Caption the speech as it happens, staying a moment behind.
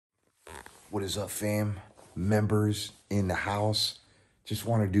What is up, fam? Members in the house. Just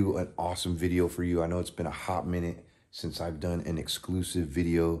want to do an awesome video for you. I know it's been a hot minute since I've done an exclusive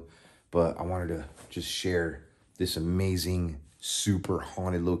video, but I wanted to just share this amazing, super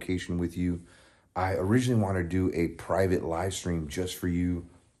haunted location with you. I originally wanted to do a private live stream just for you.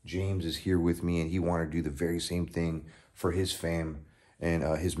 James is here with me, and he wanted to do the very same thing for his fam and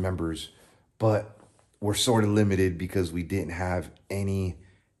his members, but we're sort of limited because we didn't have any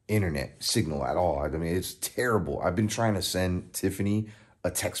internet signal at all. I mean, it's terrible. I've been trying to send Tiffany a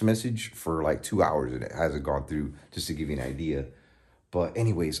text message for like 2 hours and it hasn't gone through, just to give you an idea. But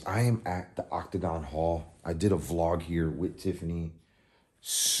anyways, I am at the Octagon Hall. I did a vlog here with Tiffany.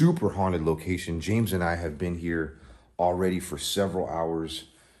 Super haunted location. James and I have been here already for several hours.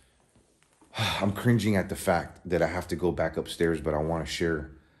 I'm cringing at the fact that I have to go back upstairs, but I want to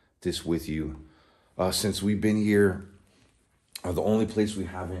share this with you. Since we've been here, the only place we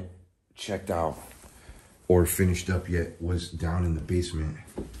haven't checked out or finished up yet was down in the basement.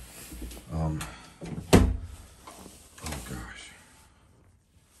 Oh gosh.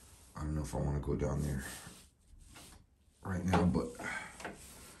 I don't know if I want to go down there right now, but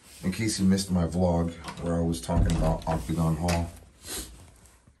in case you missed my vlog where I was talking about Octagon Hall.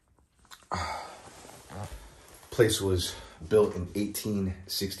 Place was built in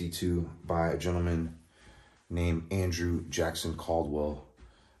 1862 by a gentleman named Andrew Jackson Caldwell,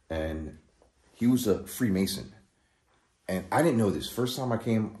 and he was a Freemason. And I didn't know this. First time I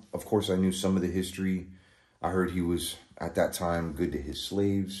came, of course, I knew some of the history. I heard he was, at that time, good to his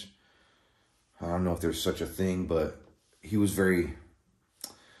slaves. I don't know if there's such a thing, but he was very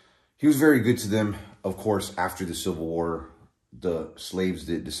good to them. Of course, after the Civil War, the slaves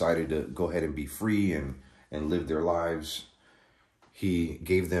that decided to go ahead and be free and live their lives, he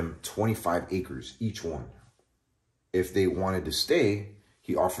gave them 25 acres, each one. If they wanted to stay,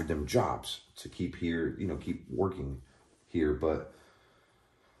 he offered them jobs to keep here, keep working here. But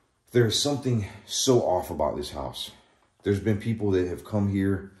there's something so off about this house. There's been people that have come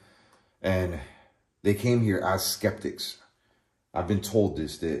here and they came here as skeptics. I've been told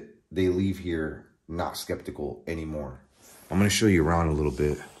this, that they leave here not skeptical anymore. I'm going to show you around a little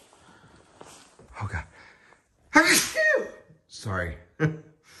bit. Oh, God. Sorry.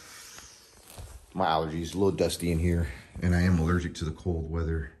 My allergies, a little dusty in here, and I am allergic to the cold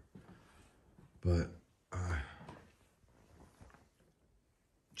weather. But,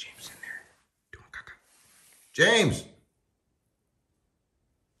 James in there doing caca. James!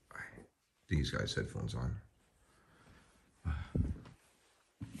 All right. These guys' headphones on.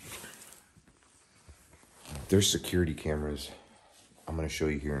 There's security cameras. I'm going to show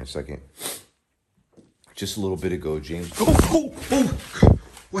you here in a second. Just a little bit ago, James. Oh!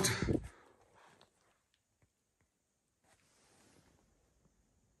 What?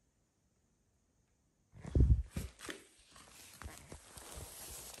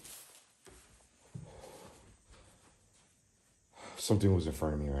 Something was in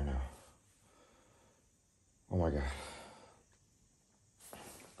front of me right now. Oh my God.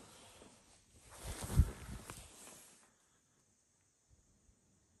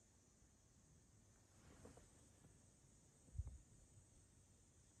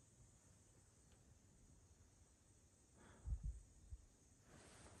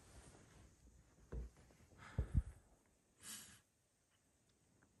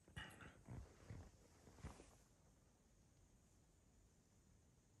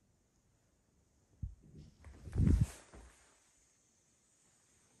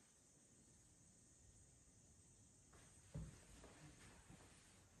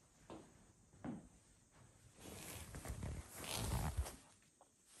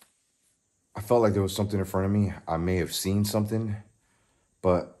 I felt like there was something in front of me. I may have seen something,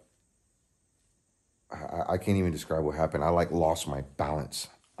 but I can't even describe what happened. I lost my balance.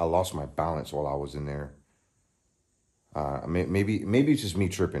 I lost my balance while I was in there. Maybe it's just me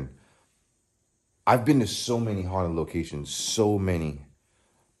tripping. I've been to so many haunted locations, so many,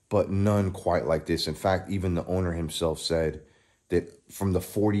 but none quite like this. In fact, even the owner himself said that from the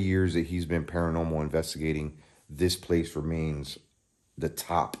 40 years that he's been paranormal investigating, this place remains the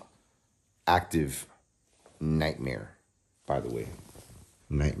top active nightmare, by the way.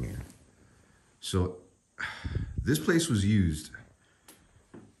 Nightmare. So this place was used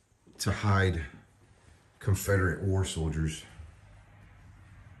to hide Confederate war soldiers.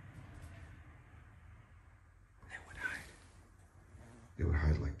 They would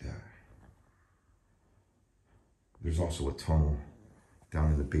hide like that. There's also a tunnel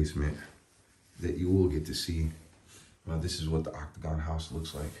down in the basement that you will get to see. This is what the Octagon House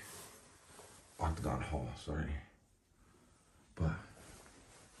looks like. Octagon Hall, sorry. But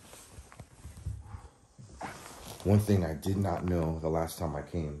One thing I did not know the last time I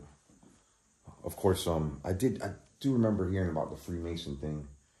came, of course, I do remember hearing about the Freemason thing.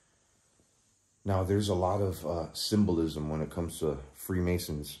 Now, there's a lot of symbolism when it comes to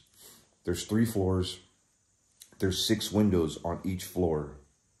Freemasons. There's 3 floors. There's 6 windows on each floor.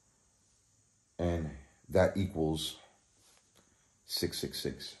 And that equals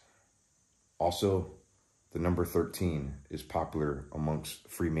 666. Also, the number 13 is popular amongst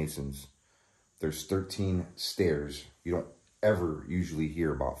Freemasons. There's 13 stairs. You don't ever usually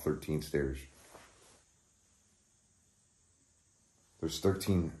hear about 13 stairs. There's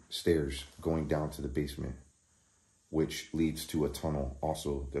 13 stairs going down to the basement, which leads to a tunnel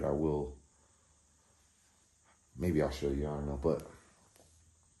also that I will, maybe I'll show you, I don't know. But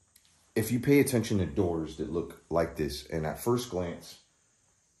if you pay attention to doors that look like this, and at first glance,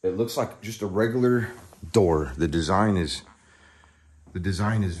 it looks like just a regular door. The design is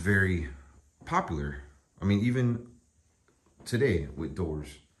very popular. I mean, even today with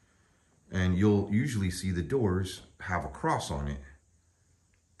doors. And you'll usually see the doors have a cross on it.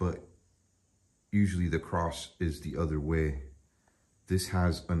 But usually the cross is the other way. This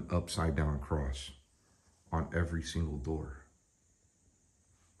has an upside down cross on every single door.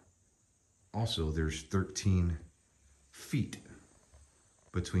 Also, there's 13 feet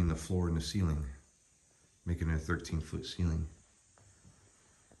between the floor and the ceiling, making it a 13-foot ceiling.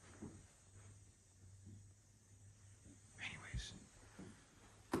 Anyways.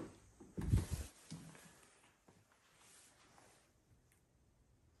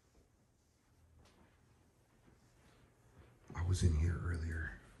 I was in here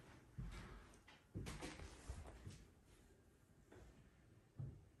earlier.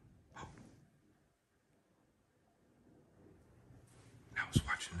 I was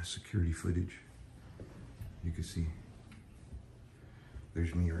watching the security footage. You can see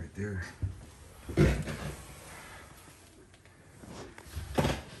there's me right there.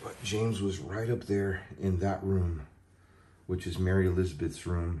 But James was right up there in that room, which is Mary Elizabeth's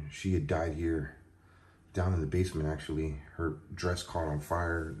room. She had died here, down in the basement actually. Her dress caught on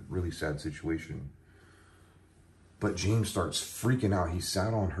fire, really sad situation. But James starts freaking out. He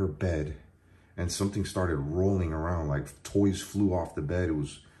sat on her bed and something started rolling around, like toys flew off the bed. It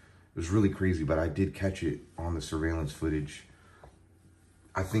was really crazy, but I did catch it on the surveillance footage.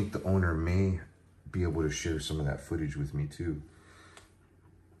 I think the owner may be able to share some of that footage with me too.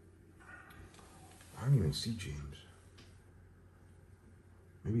 I don't even see James.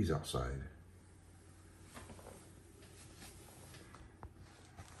 Maybe he's outside.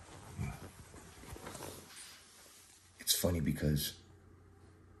 It's funny because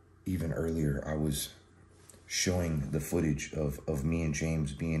even earlier I was showing the footage of me and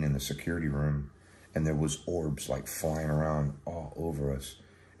James being in the security room, and there was orbs like flying around all over us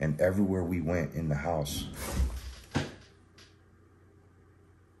and everywhere we went in the house.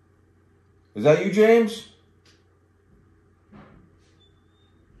 Is that you, James?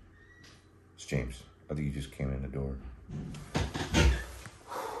 It's James. I think he just came in the door.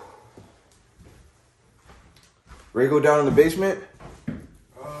 Ready to go down in the basement?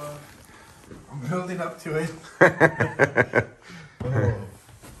 I'm building up to it.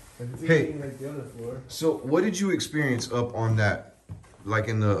 Hey, like the other floor. So what did you experience up on that, like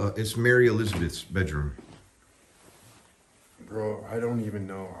in the, it's Mary Elizabeth's bedroom? Bro, I don't even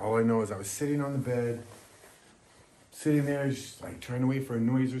know. All I know is I was sitting on the bed, sitting there just like trying to wait for a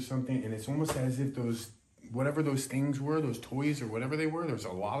noise or something, and it's almost as if those, whatever those things were, those toys or whatever they were, there's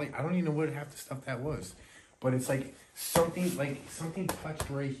a lolly. I don't even know what half the stuff that was. But it's like something touched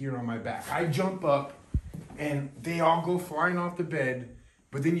right here on my back. I jump up and they all go flying off the bed,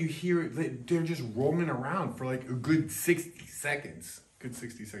 but then you hear they're just rolling around for like a good 60 seconds. Good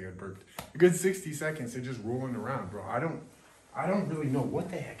 60 seconds, burped. A good 60 seconds, they're just rolling around, bro. I don't really know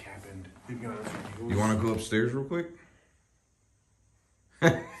what the heck happened, to be honest with you. You want to go upstairs real quick?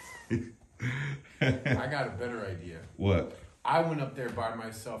 I got a better idea. What? I went up there by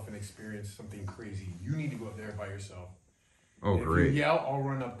myself and experienced something crazy. You need to go up there by yourself. Oh, if great. you yell, I'll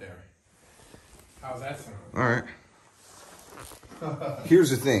run up there. How's that sound? All right.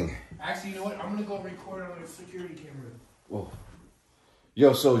 Here's the thing. Actually, you know what? I'm going to go record on a security camera. Whoa.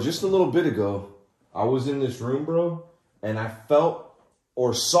 Yo, so just a little bit ago, I was in this room, bro, and I felt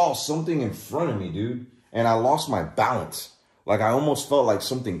or saw something in front of me, dude, and I lost my balance. Like, I almost felt like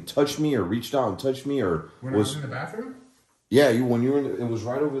something touched me or reached out and touched me or when I was in the bathroom? Yeah, when you were in it was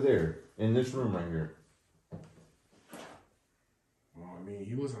right over there, in this room right here. Well, I mean,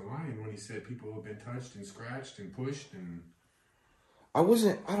 he wasn't lying when he said people have been touched and scratched and pushed and... I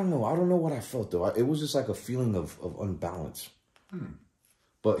don't know what I felt, though. It was just like a feeling of unbalance.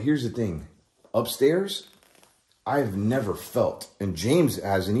 But here's the thing. Upstairs, I've never felt, and James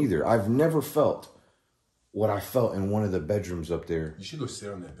hasn't either. I've never felt what I felt in one of the bedrooms up there. You should go sit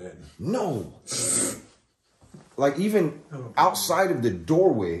on that bed. No. Like even outside of the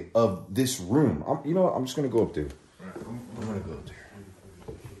doorway of this room. You know what? I'm just going to go up there. I'm going to go up there.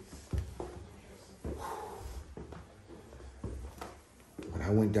 When I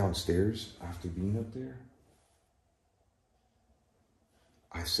went downstairs after being up there,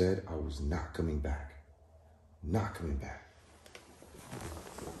 I said I was not coming back. Not coming back.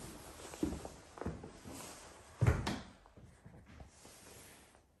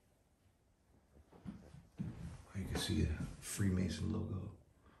 You can see a Freemason logo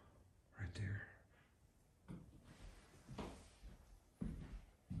right there.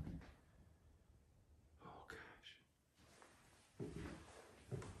 Oh, gosh.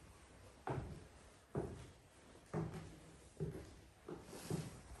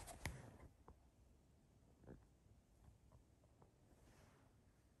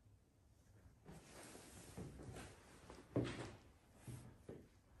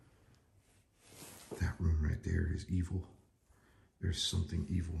 That room right there is evil. There's something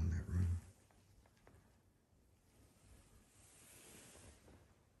evil in that room.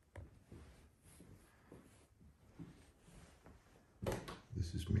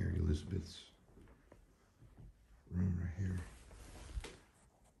 This is Mary Elizabeth's room right here.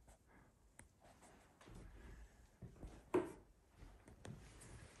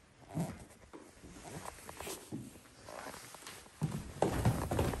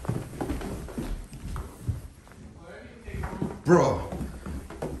 Bro.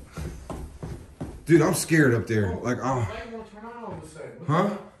 Dude, I'm scared up there. Like, oh. The light won't turn on all of a sudden. Huh?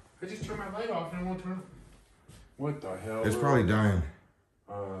 I just turned my light off and it won't turn on. What the hell? It's probably dying.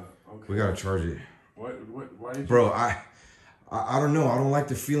 Okay. We gotta charge it. Why did you... Bro, I don't know. I don't like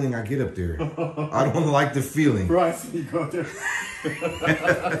the feeling I get up there. I don't like the feeling. Bro, I see you go up there.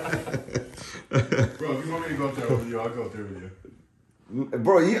 Bro, if you want me to go up there with you, I'll go up there with you.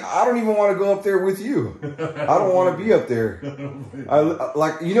 Bro, I don't even want to go up there with you. I don't want to be up there.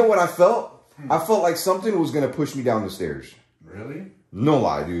 Like, you know what I felt? I felt like something was going to push me down the stairs. Really? No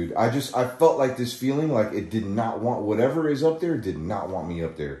lie, dude. I felt like this feeling like it did not want, whatever is up there, did not want me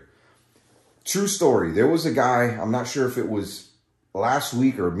up there. True story. There was a guy, I'm not sure if it was last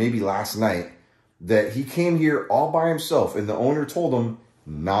week or maybe last night, that he came here all by himself and the owner told him,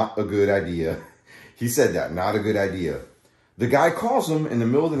 not a good idea. He said that, not a good idea. The guy calls him in the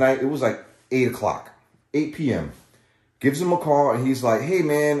middle of the night. It was like 8 o'clock, 8 p.m. Gives him a call and he's like, hey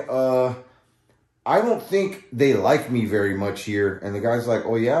man, I don't think they like me very much here. And the guy's like,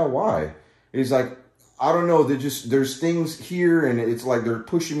 oh yeah, why? He's like, I don't know. There's things here and it's like they're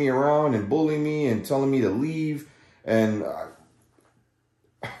pushing me around and bullying me and telling me to leave. And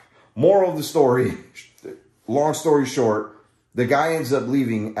moral of the story, long story short, the guy ends up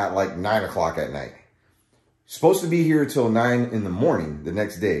leaving at like 9 o'clock at night. Supposed to be here till 9 in the morning the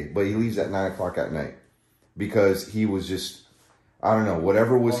next day, but he leaves at 9 o'clock at night because he was just, I don't know,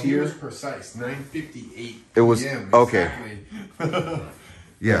 whatever was here. He was precise, 9:58. It was okay. Exactly.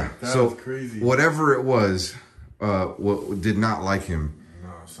 Yeah, that so was crazy. Whatever it was, did not like him. No,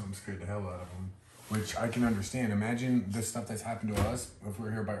 something scared the hell out of him, which I can understand. Imagine the stuff that's happened to us if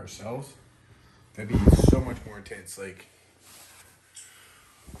we're here by ourselves. That'd be so much more intense. Like,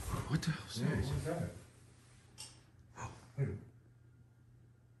 what the hell is that? What was that? Wait.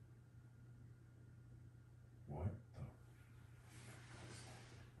 What the?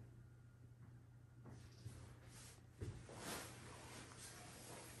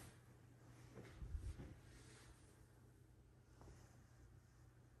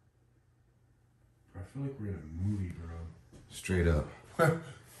 I feel like we're in a movie, bro. Straight up.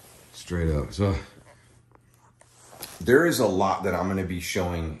 Straight up. So there is a lot that I'm going to be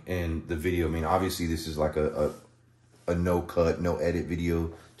showing in the video. I mean, obviously this is like a no cut, no edit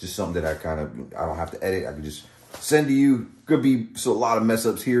video, just something that I don't have to edit. I can just send to you. Could be a lot of mess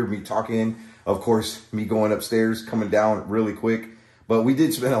ups here, me talking, of course, me going upstairs, coming down really quick, but we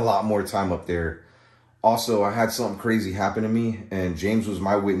did spend a lot more time up there. Also, I had something crazy happen to me and James was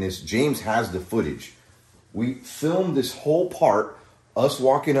my witness. James has the footage. We filmed this whole part, us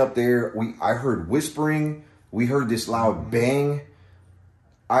walking up there. I heard whispering. We heard this loud bang.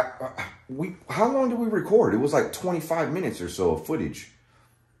 How long did we record? It was like 25 minutes or so of footage.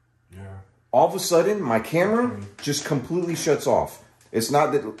 Yeah. All of a sudden, my camera just completely shuts off. It's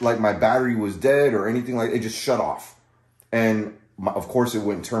not that like my battery was dead or anything like it, just shut off. And of course, it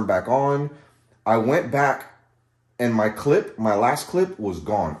wouldn't turn back on. I went back and my last clip was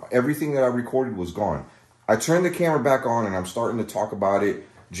gone. Everything that I recorded was gone. I turned the camera back on and I'm starting to talk about it.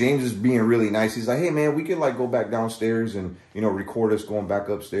 James is being really nice. He's like, hey man, we can like go back downstairs and, you know, record us going back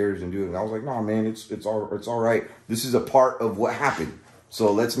upstairs and do it. And I was like, no man, it's all right. This is a part of what happened.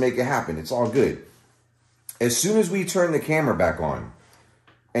 So let's make it happen. It's all good. As soon as we turn the camera back on,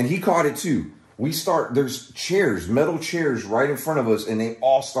 and he caught it too, there's chairs, metal chairs right in front of us, and they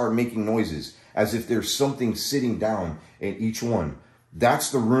all start making noises as if there's something sitting down in each one.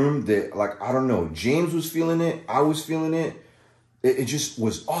 That's the room that, like, I don't know, James was feeling it. I was feeling it. It just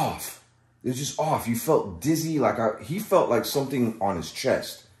was off. It was just off. You felt dizzy. Like he felt like something on his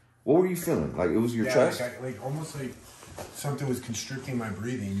chest. What were you feeling? Like it was your chest? Like almost like something was constricting my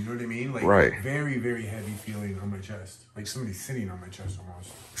breathing. You know what I mean? Like right. Very, very heavy feeling on my chest. Like somebody sitting on my chest almost.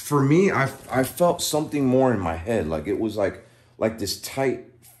 For me, I felt something more in my head. Like it was like this tight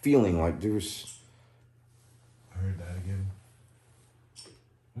feeling. Like there was. I heard that again.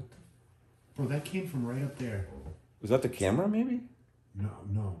 What the? Bro, that came from right up there. Was that the camera, maybe?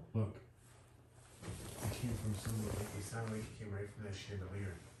 No, look. It came from somewhere. It sounded like it came right from that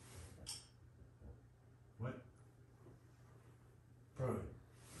chandelier. What? Bro.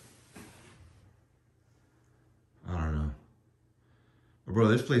 I don't know. But bro,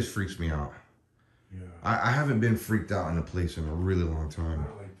 this place freaks me out. Yeah. I haven't been freaked out in a place in a really long time.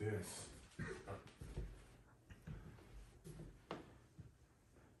 Not like this.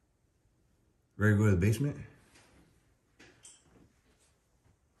 Ready to go to the basement?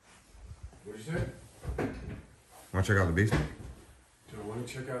 What'd you say? Want to check out the basement? Do I want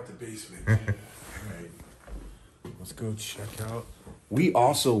to check out the basement? All right. Let's go check out. We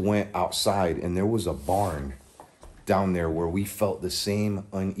also went outside and there was a barn down there where we felt the same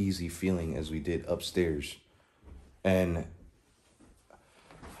uneasy feeling as we did upstairs. And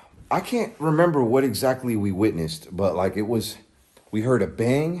I can't remember what exactly we witnessed, but like we heard a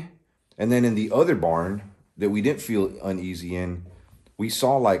bang. And then in the other barn that we didn't feel uneasy in, we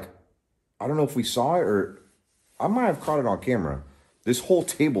saw like, I don't know if we saw it or I might have caught it on camera. This whole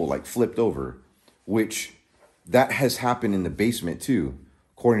table like flipped over, which that has happened in the basement too.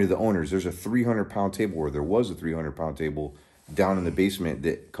 According to the owners, there's a 300-pound table, or there was a 300-pound table down in the basement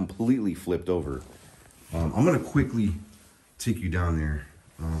that completely flipped over. I'm going to quickly take you down there.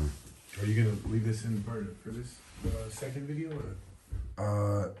 Are you going to leave this in part for this second video?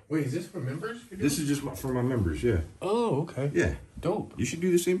 Or? Wait, is this for members? This is just for my members, yeah. Oh, okay. Yeah. Dope. You should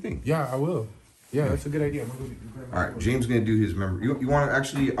do the same thing. Yeah, I will. Yeah, that's a good idea. I'm gonna go grab my All right, James is going to do his member. You want to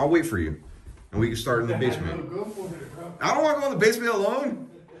actually, I'll wait for you. And we can start in the basement. Go for it, bro. I don't want to go in the basement alone.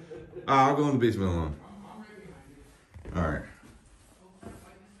 I'll go in the basement alone. All right.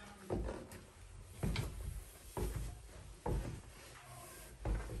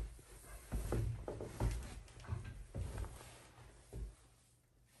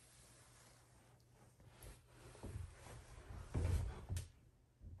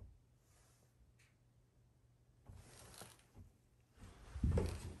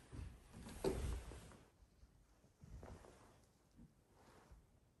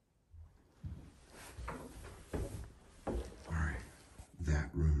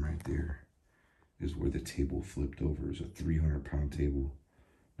 Room right there is where the table flipped over. It's a 300-pound table.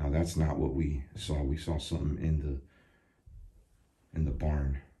 Now that's not what we saw. We saw something in the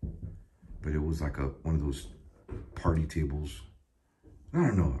barn, but it was like one of those party tables. I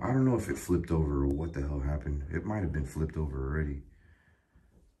don't know if it flipped over or what the hell happened. It might have been flipped over already.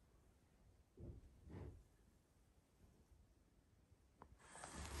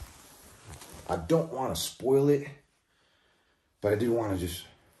 I don't want to spoil it, but I do want to just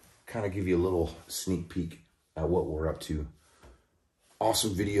kind of give you a little sneak peek at what we're up to.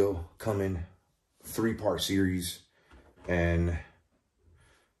 Awesome video coming, 3-part series, and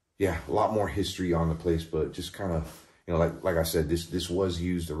yeah, a lot more history on the place, but just kind of, you know, like I said, this was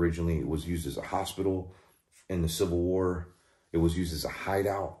used originally. It was used as a hospital in the Civil War. It was used as a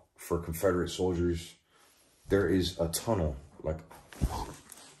hideout for Confederate soldiers. There is a tunnel, like,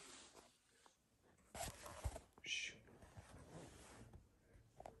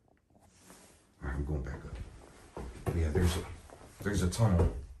 I'm going back up. Yeah, there's a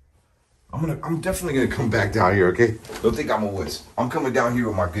tunnel. I'm definitely gonna come back down here, okay? Don't think I'm a wuss. I'm coming down here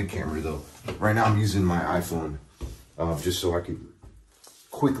with my good camera though. Right now I'm using my iPhone, just so I can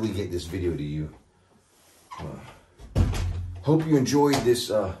quickly get this video to you. Hope you enjoyed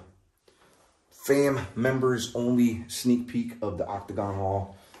this fam members only sneak peek of the Octagon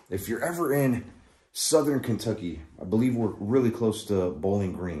Hall. If you're ever in Southern Kentucky, I believe we're really close to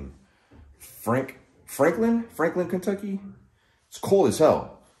Bowling Green. Franklin, Kentucky. It's cold as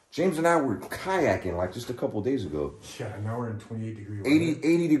hell. James and I were kayaking like just a couple days ago. Yeah, now we're in 28 degree weather.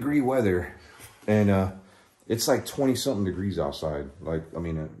 80 degree weather. And It's like 20 something degrees outside. Like, I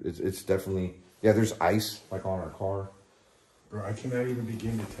mean, it's definitely, yeah, there's ice like on our car. Bro, I cannot even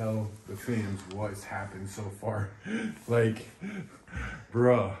begin to tell the fans what's happened so far. Like,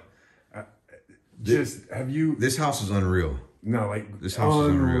 bro, have you... This house is unreal. No, like, this house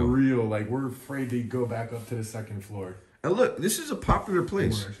is unreal. Like, we're afraid to go back up to the second floor. And look, this is a popular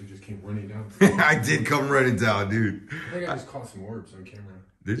place. Omar actually just came running down. I did come running down, dude. I think I just caught some orbs on camera.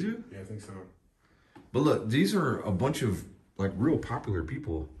 Did you? Yeah, I think so. But look, these are a bunch of, like, real popular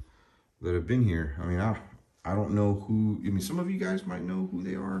people that have been here. I mean, I don't know who, I mean, some of you guys might know who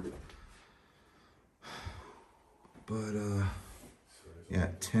they are. But, yeah,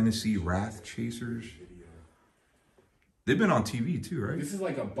 Tennessee Wrath Chasers. They've been on TV too, right? This is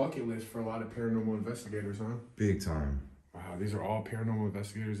like a bucket list for a lot of paranormal investigators, huh? Big time. Wow, these are all paranormal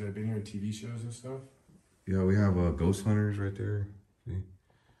investigators that have been here in TV shows and stuff? Yeah, we have Ghost Hunters right there. See?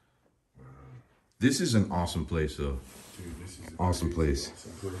 Wow. This is an awesome place, though. Dude, this is an awesome place.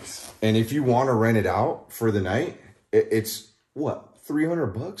 Awesome place. And if you want to rent it out for the night, it's, what,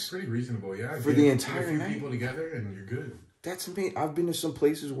 $300? Pretty reasonable, yeah. For the entire night. People together and you're good. That's amazing. I've been to some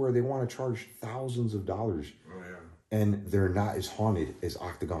places where they want to charge thousands of dollars. Oh, yeah. And they're not as haunted as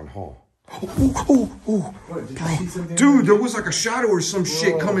Octagon Hall. What, did you see something? Dude, there was like a shadow or some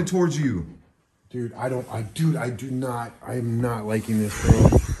shit coming towards you. Dude, I am not liking this,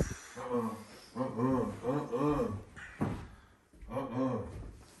 bro.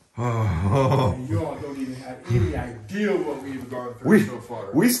 You all don't even have any idea what we've gone through so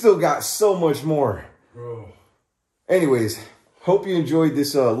far. We still got so much more. Bro. Anyways, hope you enjoyed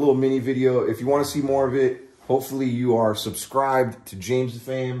this little mini video. If you want to see more of it, hopefully you are subscribed to James the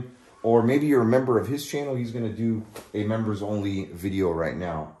Fam, or maybe you're a member of his channel. He's going to do a members only video right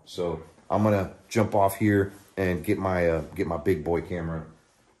now. So I'm going to jump off here and get my big boy camera.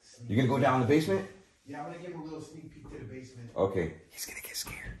 You going to go down the basement? Yeah, I'm going to give him a little sneak peek to the basement. Okay. He's going to get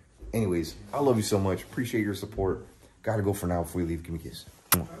scared. Anyways, I love you so much. Appreciate your support. Got to go for now before we leave. Give me a kiss.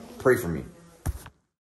 Pray for me.